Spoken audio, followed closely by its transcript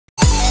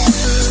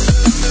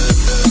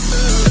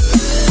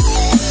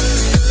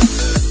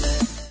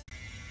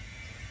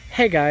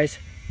Hey guys,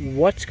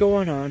 what's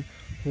going on?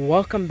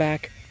 Welcome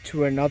back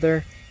to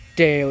another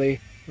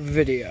daily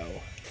video.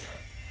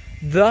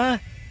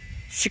 The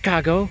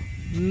Chicago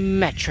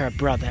Metra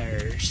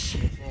brothers.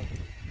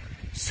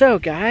 So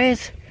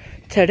guys,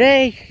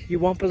 today you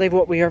won't believe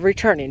what we are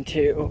returning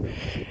to.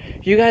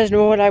 You guys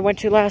know what I went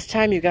to last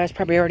time. You guys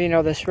probably already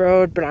know this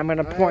road, but I'm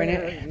gonna point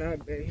it. I have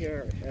not been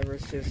here ever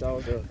since I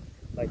was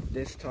like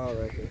this tall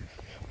right here.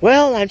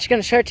 Well, I'm just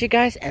gonna show it to you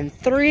guys in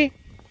 3,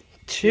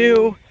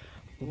 2,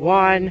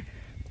 1,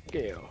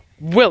 go.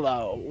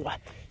 Willow.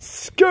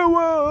 School.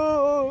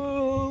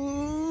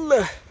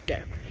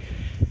 Okay.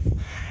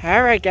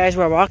 Alright guys,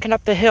 we're walking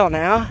up the hill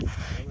now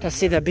to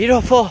see the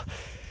beautiful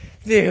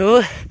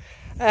view.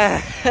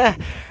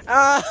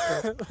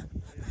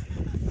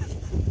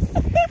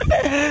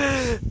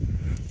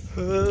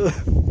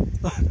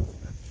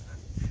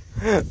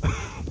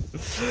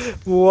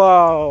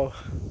 Whoa.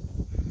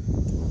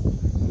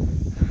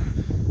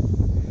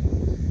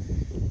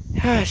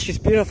 She's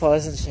beautiful,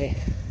 isn't she? Yeah.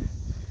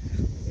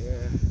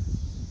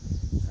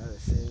 I haven't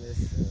seen this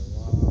in a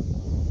long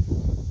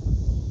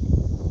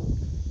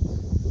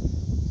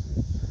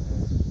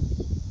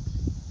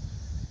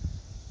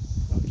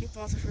time. Keep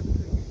pausing for me.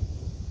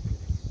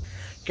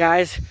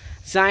 Guys,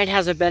 Zion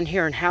hasn't been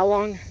here in how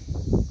long?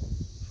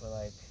 For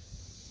like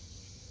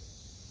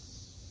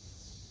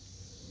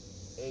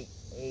 8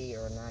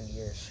 or 9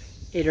 years.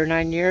 8 or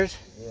 9 years?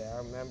 Yeah, I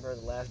remember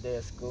the last day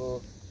of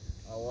school.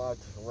 I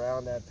walked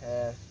around that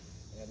path,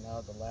 and that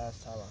was the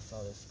last time I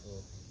saw this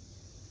school.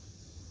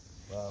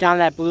 Wow. Down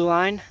that blue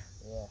line?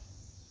 Yeah.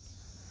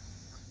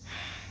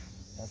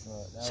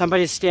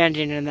 Somebody's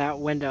standing in that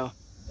window.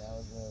 That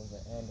was the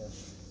end of...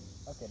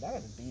 Okay, that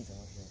was bees on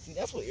here. See,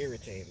 that's what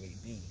irritated me,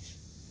 bees.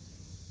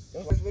 That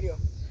was this video.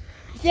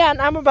 Yeah,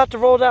 and I'm about to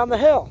roll down the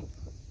hill.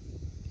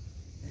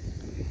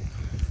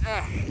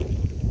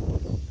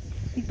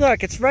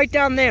 Look, it's right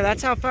down there.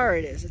 That's how far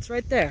it is. It's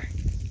right there.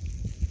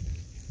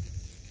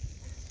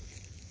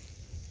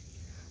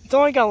 It's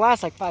only gonna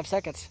last like 5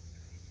 seconds.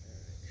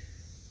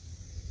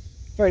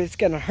 But it's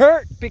gonna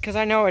hurt because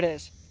I know it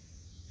is.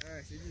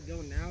 Alright, so you just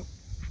go now?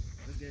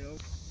 Let's get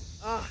over.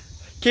 Ah!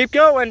 Keep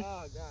going.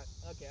 Oh god.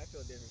 Okay, I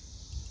feel different.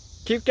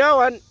 Keep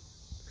going.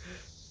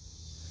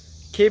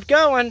 Keep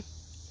going.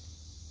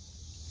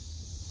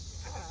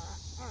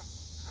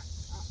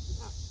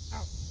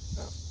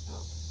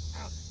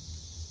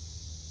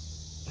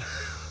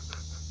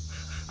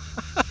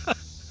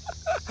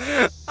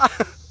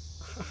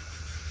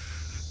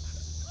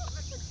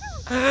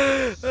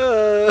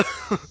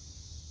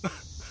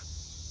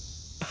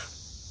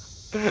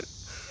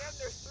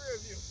 There's 3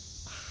 of you.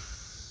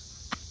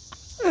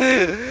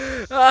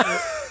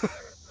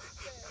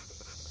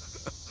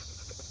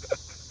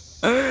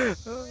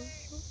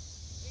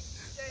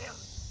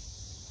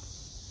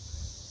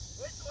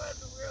 Which one's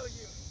the real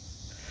you?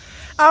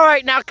 All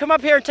right, now come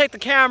up here and take the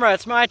camera.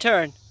 It's my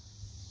turn.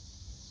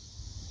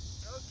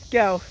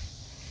 Go.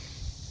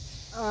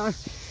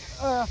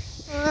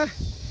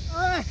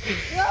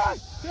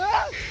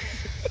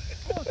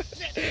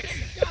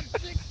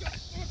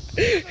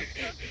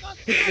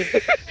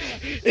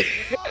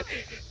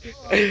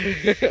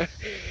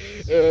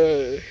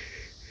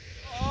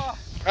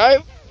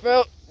 I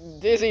felt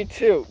dizzy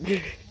too.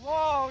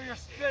 Whoa, you're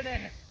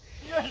spinning.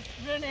 You're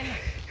spinning.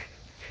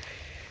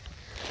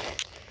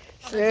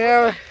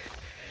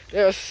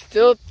 There's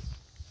still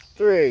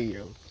 3 of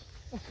you.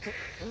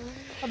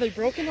 Are they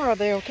broken or are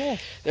they okay?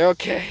 They're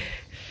okay.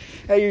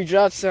 Hey, you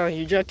dropped some.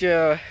 You dropped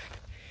your...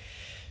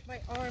 My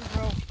arm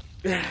broke.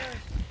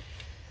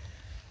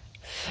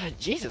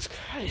 Jesus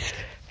Christ.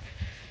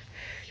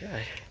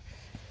 God.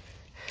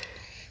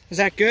 Is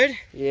that good?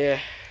 Yeah.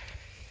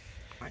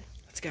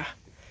 Let's go.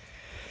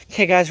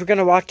 Okay guys, we're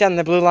gonna walk down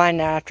the blue line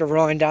now after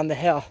rolling down the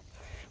hill,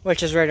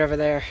 which is right over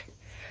there.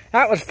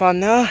 That was fun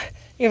though,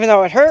 even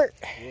though it hurt.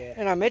 Yeah.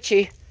 And I'm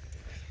itchy.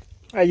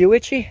 Are you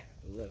itchy?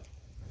 A little.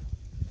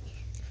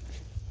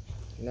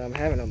 You know, I'm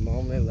having a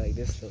moment like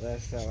this the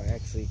last time I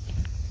actually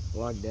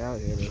walked down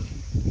here. Though.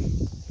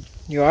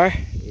 You are?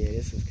 Yeah,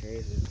 this is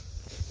crazy.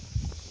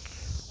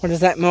 What is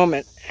that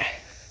moment?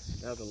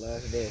 That was the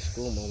last day of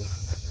school moment.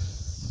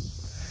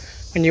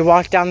 When you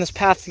walk down this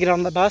path to get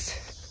on the bus?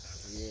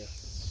 Yeah.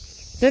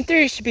 Didn't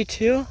there used to be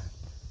 2?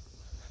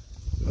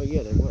 Oh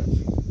yeah, there was.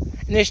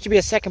 And there used to be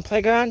a second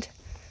playground?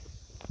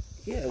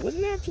 Yeah,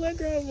 wasn't there a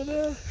playground over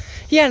there?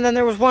 Yeah, and then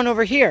there was one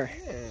over here.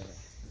 Yeah.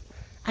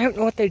 I don't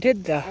know what they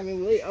did though. I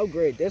mean, they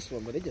upgraded this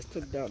one, but they just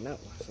took down that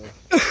one.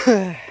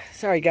 So.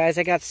 Sorry guys,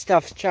 I got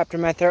stuff trapped in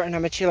my throat and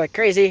I'm itchy like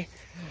crazy.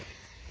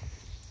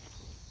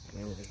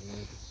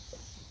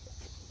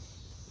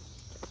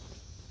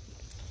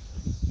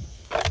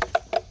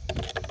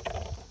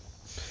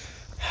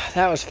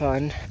 That was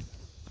fun.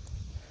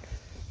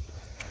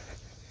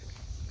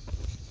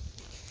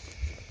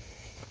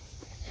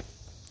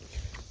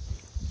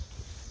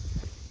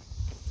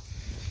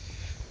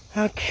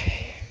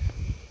 Okay.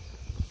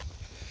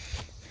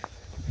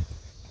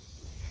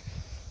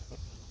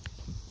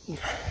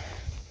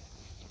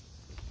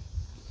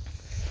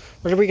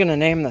 What are we gonna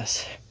name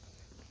this?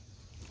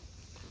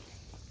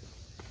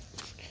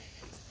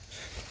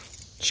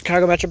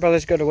 Chicago Metra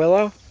Brothers go to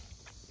Willow?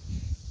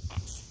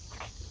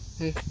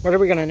 What are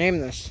we gonna name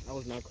this? I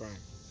was not crying.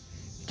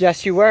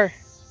 Yes, you were.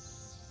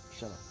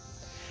 Shut up.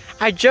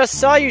 I just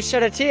saw you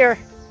shed a tear.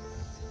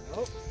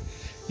 Nope.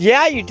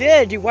 Yeah, you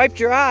did. You wiped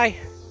your eye.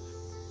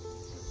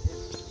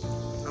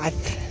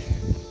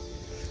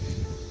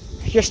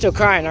 You're still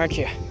crying, aren't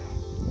you?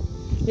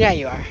 Yeah,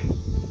 you are.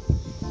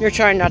 You're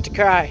trying not to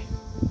cry.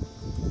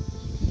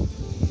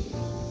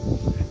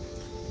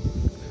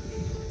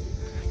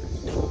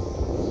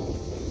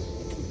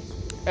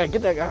 Hey,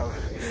 get that guy.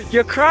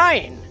 You're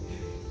crying.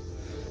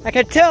 I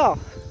can tell.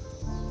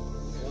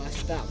 Well, I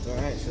stopped,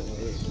 alright? So,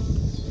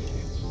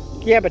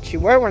 Yeah, but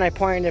you were when I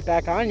pointed it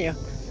back on you.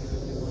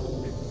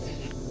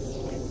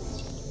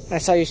 I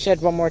saw you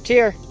shed one more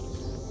tear.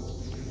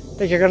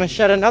 Think you're gonna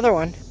shed another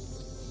one.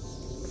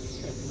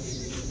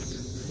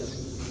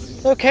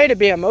 It's okay to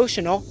be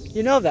emotional.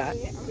 You know that.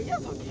 yeah, I mean,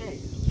 that's okay.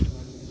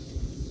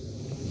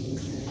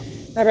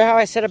 Remember how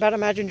I said about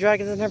Imagine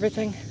Dragons and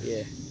everything?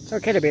 Yeah. It's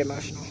okay to be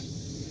emotional.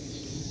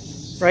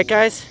 Right,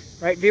 guys?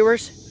 Right,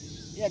 viewers?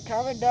 Yeah,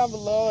 comment down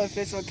below if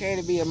it's okay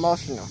to be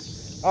emotional.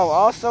 Oh,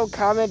 also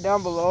comment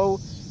down below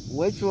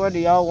which one do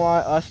y'all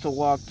want us to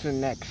walk to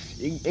next.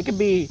 It could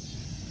be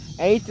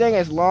anything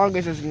as long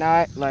as it's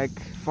not, like,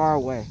 far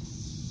away.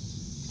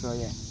 So,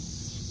 yeah.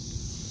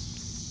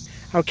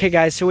 Okay,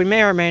 guys, so we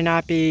may or may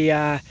not be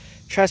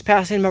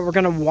trespassing, but we're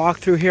going to walk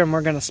through here and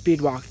we're going to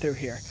speed walk through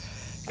here.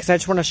 Because I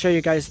just want to show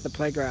you guys the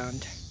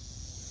playground.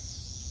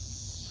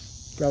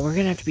 Bro, we're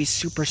going to have to be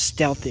super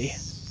stealthy.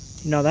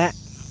 You know that?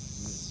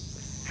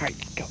 Alright,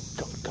 go,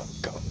 go, go,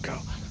 go, go.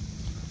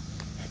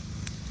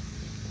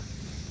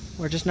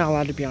 We're just not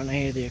allowed to be on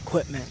any of the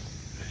equipment.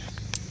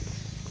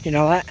 You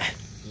know that?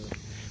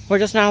 We're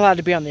just not allowed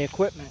to be on the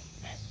equipment.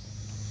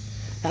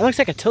 That looks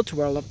like a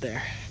tilt-a-whirl up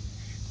there.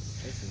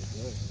 This is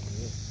good.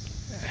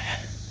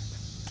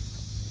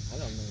 I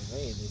don't know what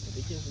it is, but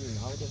they just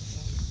reminded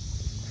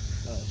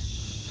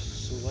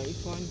sway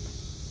fun.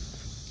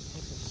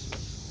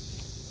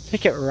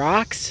 Think it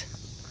rocks?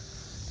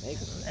 Maybe.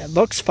 It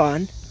looks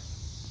fun,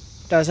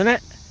 doesn't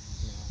it?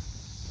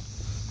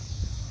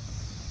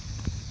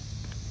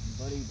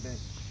 Buddy bench.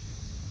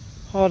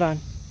 Hold on.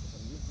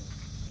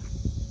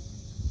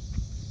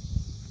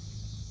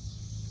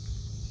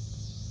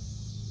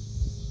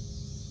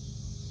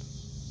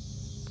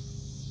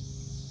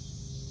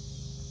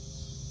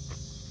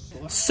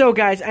 So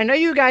guys, I know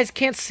you guys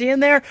can't see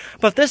in there,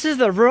 but this is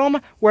the room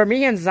where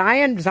me and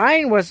Zion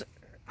was,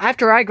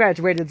 after I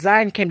graduated,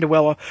 Zion came to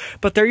Willow,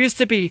 but there used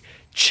to be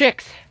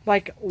chicks,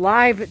 like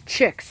live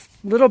chicks,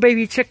 little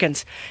baby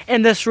chickens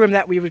in this room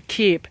that we would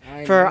keep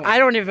I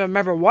don't even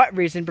remember what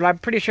reason, but I'm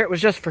pretty sure it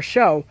was just for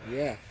show.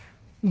 Yeah.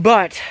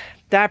 But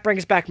that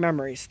brings back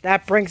memories.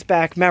 That brings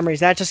back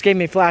memories. That just gave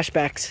me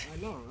flashbacks.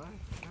 I know, right?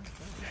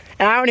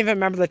 And I don't even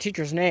remember the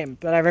teacher's name,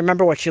 but I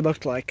remember what she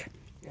looked like.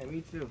 Yeah,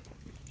 me too.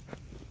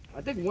 I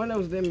think one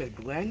of them is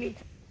Gladney.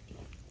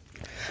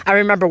 I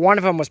remember one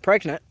of them was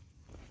pregnant.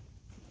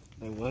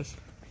 It was?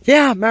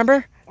 Yeah,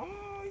 remember? Oh,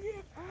 yeah.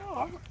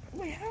 Oh,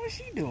 wait, how is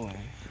she doing?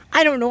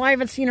 I don't know. I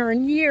haven't seen her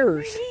in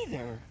years. Me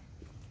neither.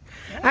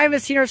 I haven't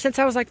seen her since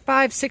I was like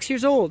 5, 6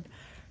 years old.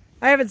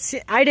 I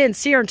didn't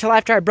see her until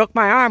after I broke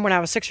my arm when I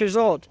was 6 years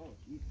old.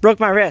 Broke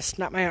my wrist,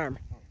 not my arm.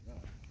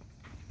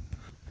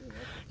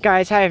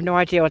 Guys, I have no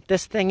idea what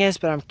this thing is,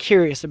 but I'm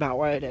curious about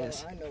what it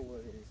is. I know what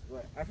it is,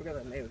 but I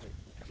forgot the name of it.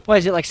 What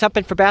is it, like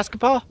something for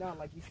basketball? No,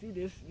 like you see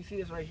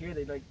this right here,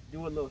 they like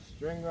do a little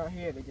string right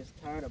here, they just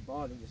tie the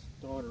ball and just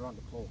throw it around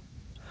the pole.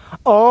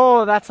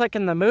 Oh, that's like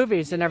in the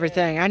movies and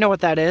everything. I know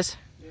what that is.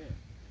 Yeah.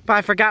 But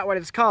I forgot what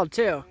it's called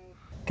too.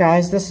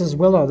 Guys, this is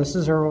Willow. This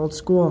is our old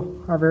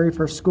school, our very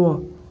first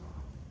school.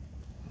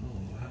 Oh,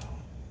 wow.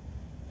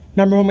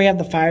 Remember when we had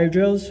the fire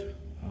drills?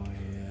 Oh,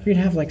 yeah. We'd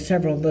have like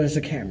several, there's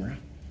a camera.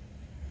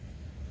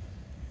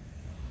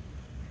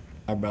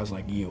 Eyebrows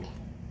like you.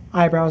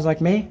 Eyebrows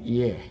like me?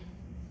 Yeah.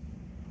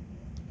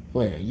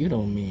 Wait, you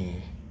don't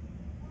mean...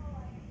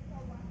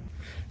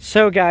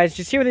 So guys,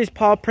 you see where these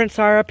paw prints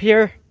are up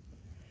here?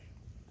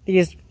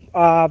 These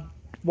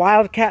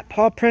wildcat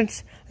paw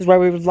prints is where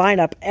we would line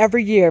up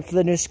every year for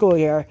the new school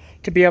year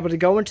to be able to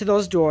go into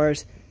those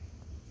doors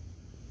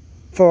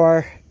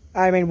for...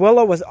 I mean,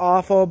 Willow was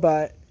awful,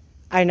 but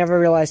I never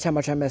realized how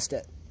much I missed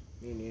it.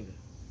 Me neither.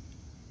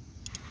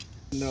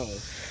 No.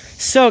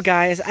 So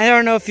guys, I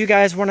don't know if you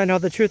guys want to know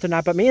the truth or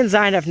not, but me and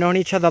Zion have known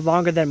each other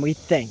longer than we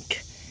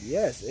think.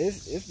 Yes,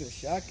 it's been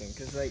shocking,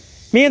 because like...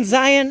 Me and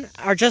Zion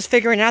are just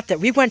figuring out that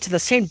we went to the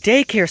same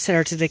daycare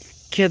center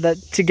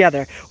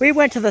together. We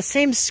went to the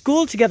same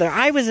school together.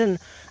 I was in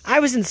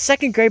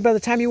 2nd grade by the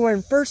time you were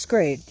in 1st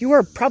grade. You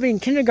were probably in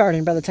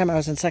kindergarten by the time I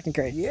was in 2nd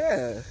grade.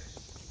 Yeah.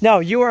 No,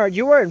 you were in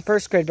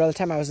 1st grade by the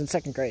time I was in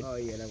 2nd grade. Oh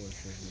yeah, that was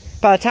true.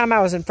 By the time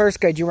I was in 1st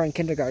grade, you were in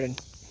kindergarten.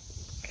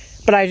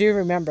 But I do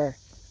remember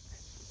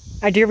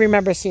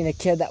seeing a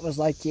kid that was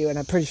like you, and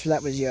I'm pretty sure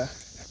that was you.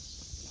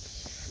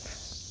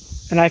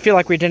 And I feel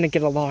like we didn't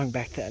get along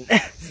back then.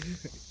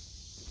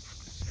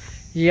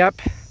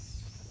 Yep.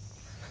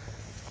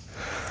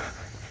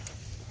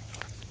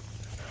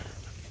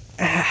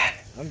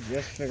 I'm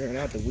just figuring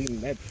out that we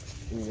met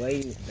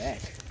way back.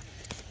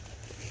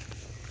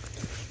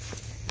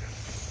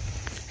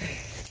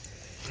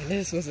 And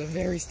this was a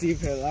very steep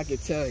hill, I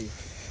could tell you.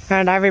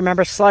 And I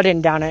remember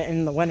sledding down it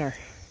in the winter.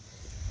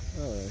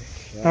 Oh,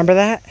 remember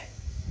that?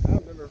 I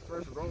remember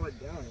first rolling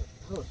down it.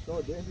 It was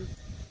so dangerous.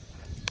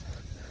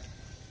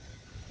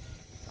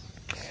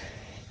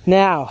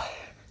 Now,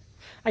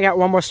 I got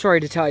one more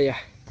story to tell you.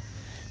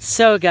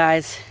 So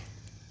guys,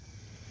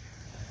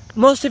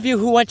 most of you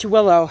who went to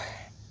Willow,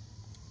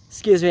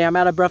 excuse me, I'm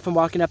out of breath from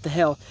walking up the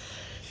hill,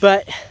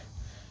 but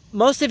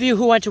most of you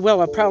who went to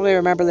Willow probably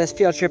remember this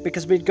field trip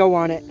because we'd go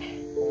on it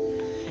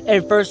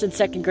in 1st and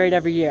 2nd grade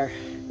every year.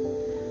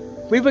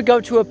 We would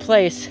go to a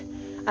place,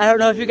 I don't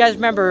know if you guys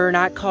remember or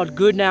not, called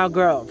Goodnow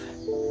Grove.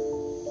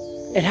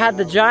 It had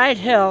the giant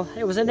hill,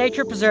 it was a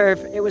nature preserve,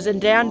 it was in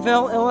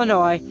Danville,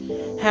 Illinois,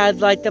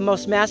 had like the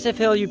most massive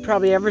hill you've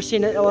probably ever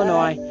seen in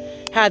Illinois,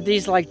 had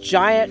these like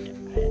giant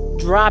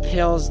drop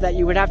hills that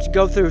you would have to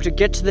go through to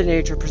get to the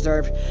nature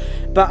preserve.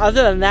 But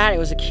other than that, it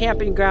was a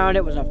camping ground,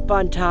 it was a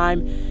fun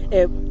time.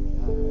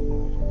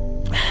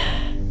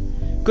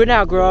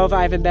 Goodnow Grove,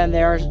 I haven't been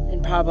there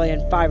probably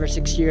in 5 or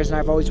 6 years, and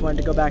I've always wanted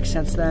to go back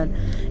since then.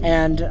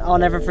 And I'll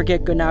never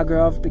forget Goodnow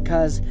Grove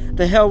because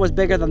the hill was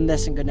bigger than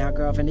this in Goodnow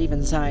Grove, and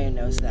even Zion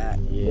knows that.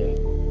 Yeah.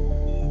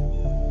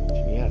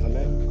 Yes, I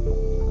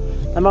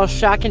know. The most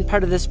shocking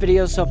part of this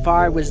video so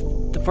far was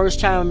the first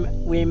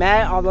time we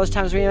met, all those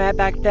times we met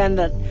back then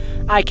that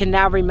I can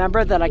now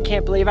remember, that I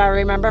can't believe I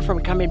remember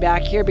from coming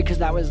back here, because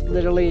that was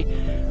literally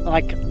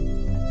like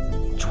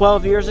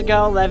 12 years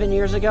ago, 11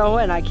 years ago,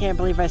 and I can't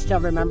believe I still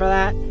remember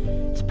that.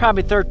 It's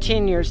probably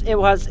 13 years.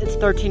 It's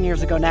 13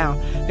 years ago now,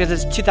 because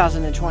it's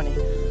 2020.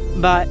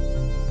 But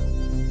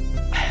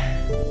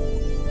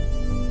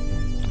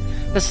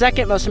the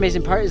second most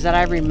amazing part is that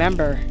I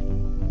remember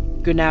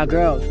Goodnow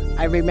Grove.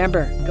 I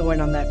remember going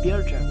on that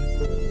field trip.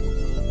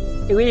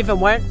 We even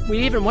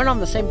went on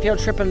the same field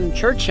trip in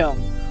Churchill.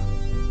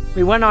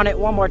 We went on it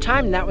one more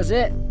time, and that was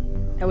it.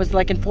 It was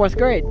like in 4th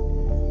grade.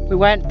 We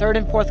went 3rd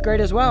and 4th grade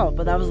as well,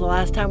 but that was the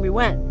last time we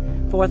went,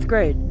 4th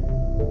grade.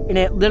 And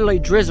it literally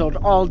drizzled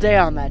all day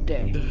on that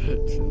day.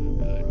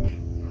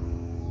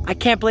 I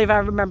can't believe I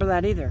remember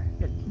that either.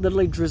 It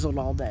literally drizzled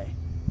all day.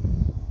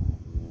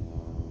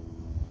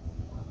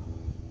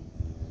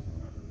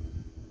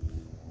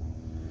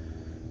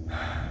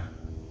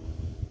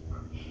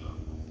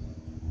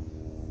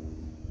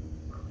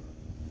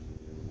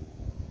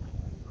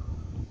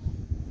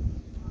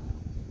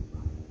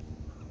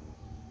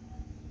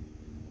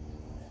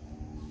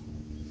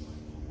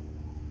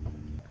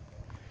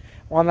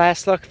 One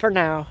last look for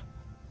now.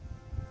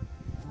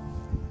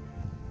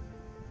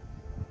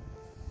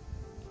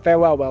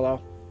 Farewell,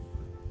 Willow.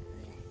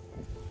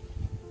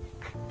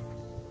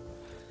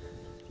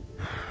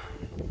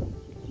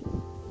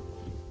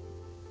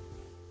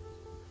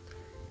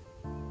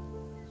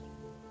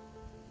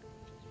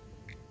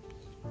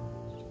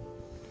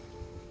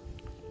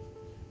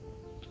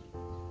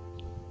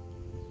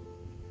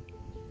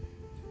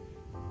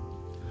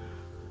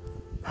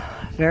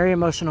 Very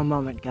emotional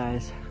moment,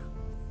 guys.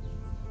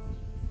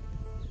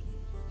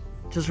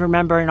 Just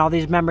remembering all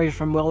these memories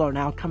from Willow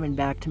now coming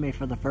back to me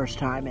for the first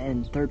time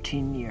in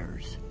 13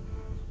 years.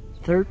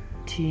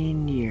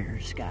 13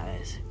 years,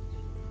 guys.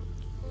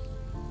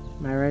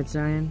 Am I right,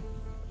 Zion?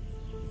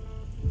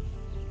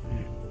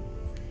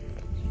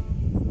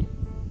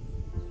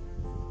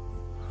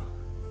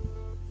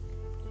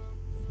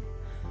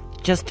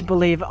 Just to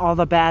believe all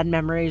the bad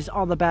memories,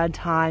 all the bad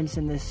times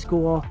in this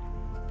school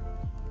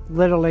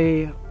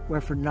literally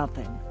were for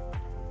nothing.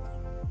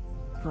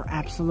 For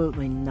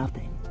absolutely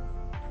nothing.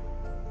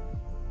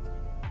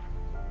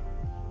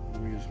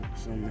 We just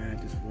so mad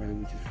this way,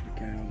 we just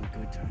forgot all the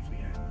good times we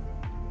had.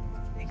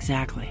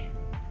 Exactly.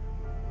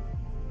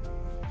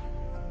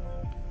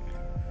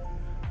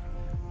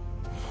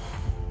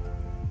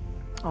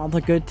 All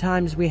the good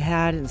times we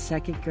had in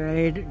 2nd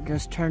grade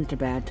just turned to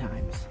bad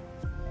times.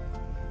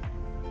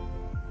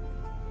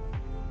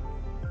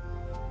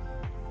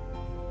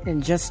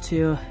 And just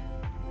to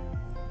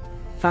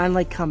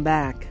finally come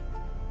back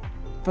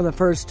for the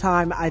first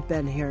time I've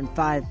been here in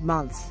 5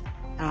 months.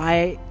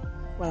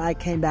 When I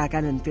came back,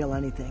 I didn't feel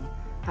anything.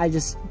 I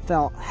just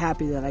felt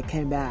happy that I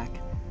came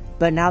back.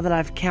 But now that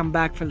I've come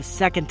back for the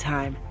 2nd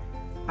time,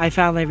 I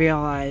finally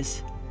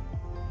realize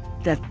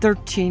that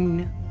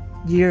 13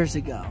 years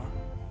ago,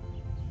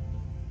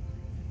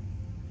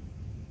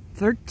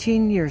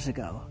 13 years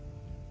ago,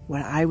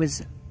 when I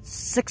was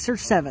 6 or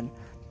 7,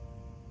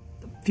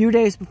 a few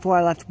days before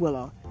I left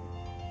Willow,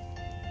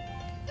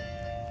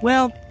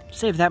 well,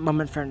 save that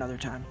moment for another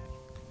time.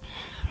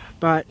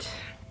 But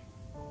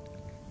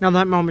now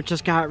that moment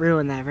just got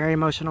ruined, that very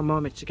emotional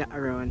moment just got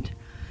ruined.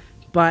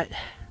 But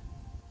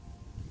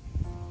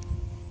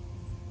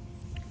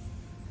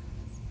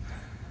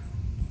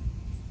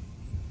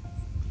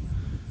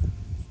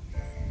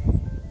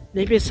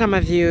maybe some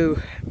of you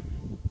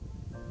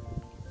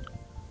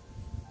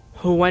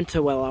who went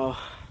to Willow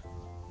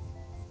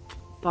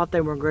thought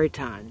they were great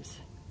times.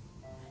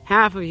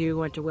 Half of you who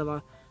went to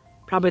Willow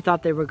Probably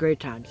thought they were great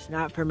times.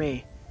 Not for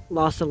me.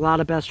 Lost a lot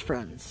of best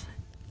friends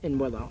in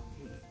Willow.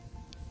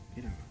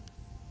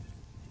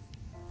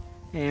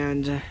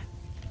 And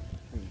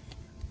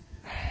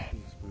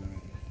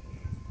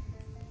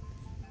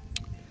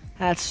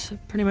that's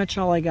pretty much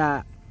all I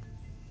got.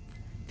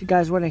 If you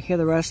guys want to hear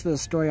the rest of the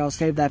story, I'll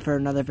save that for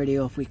another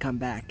video if we come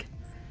back.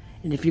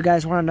 And if you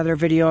guys want another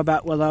video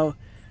about Willow,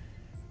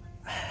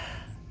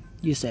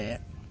 you say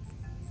it.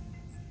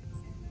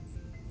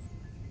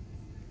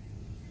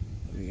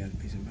 We got a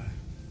piece of pie.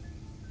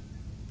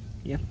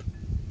 Yep.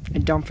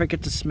 And don't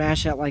forget to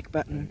smash that like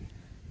button.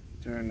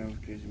 Turn on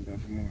notification bell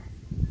for more.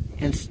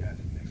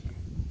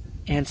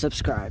 And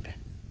subscribe.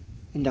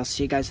 And I'll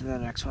see you guys in the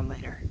next one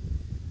later.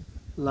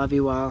 Love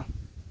you all.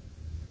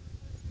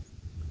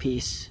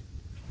 Peace.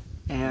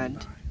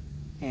 And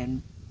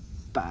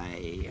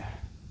bye.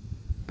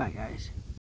 Bye, guys.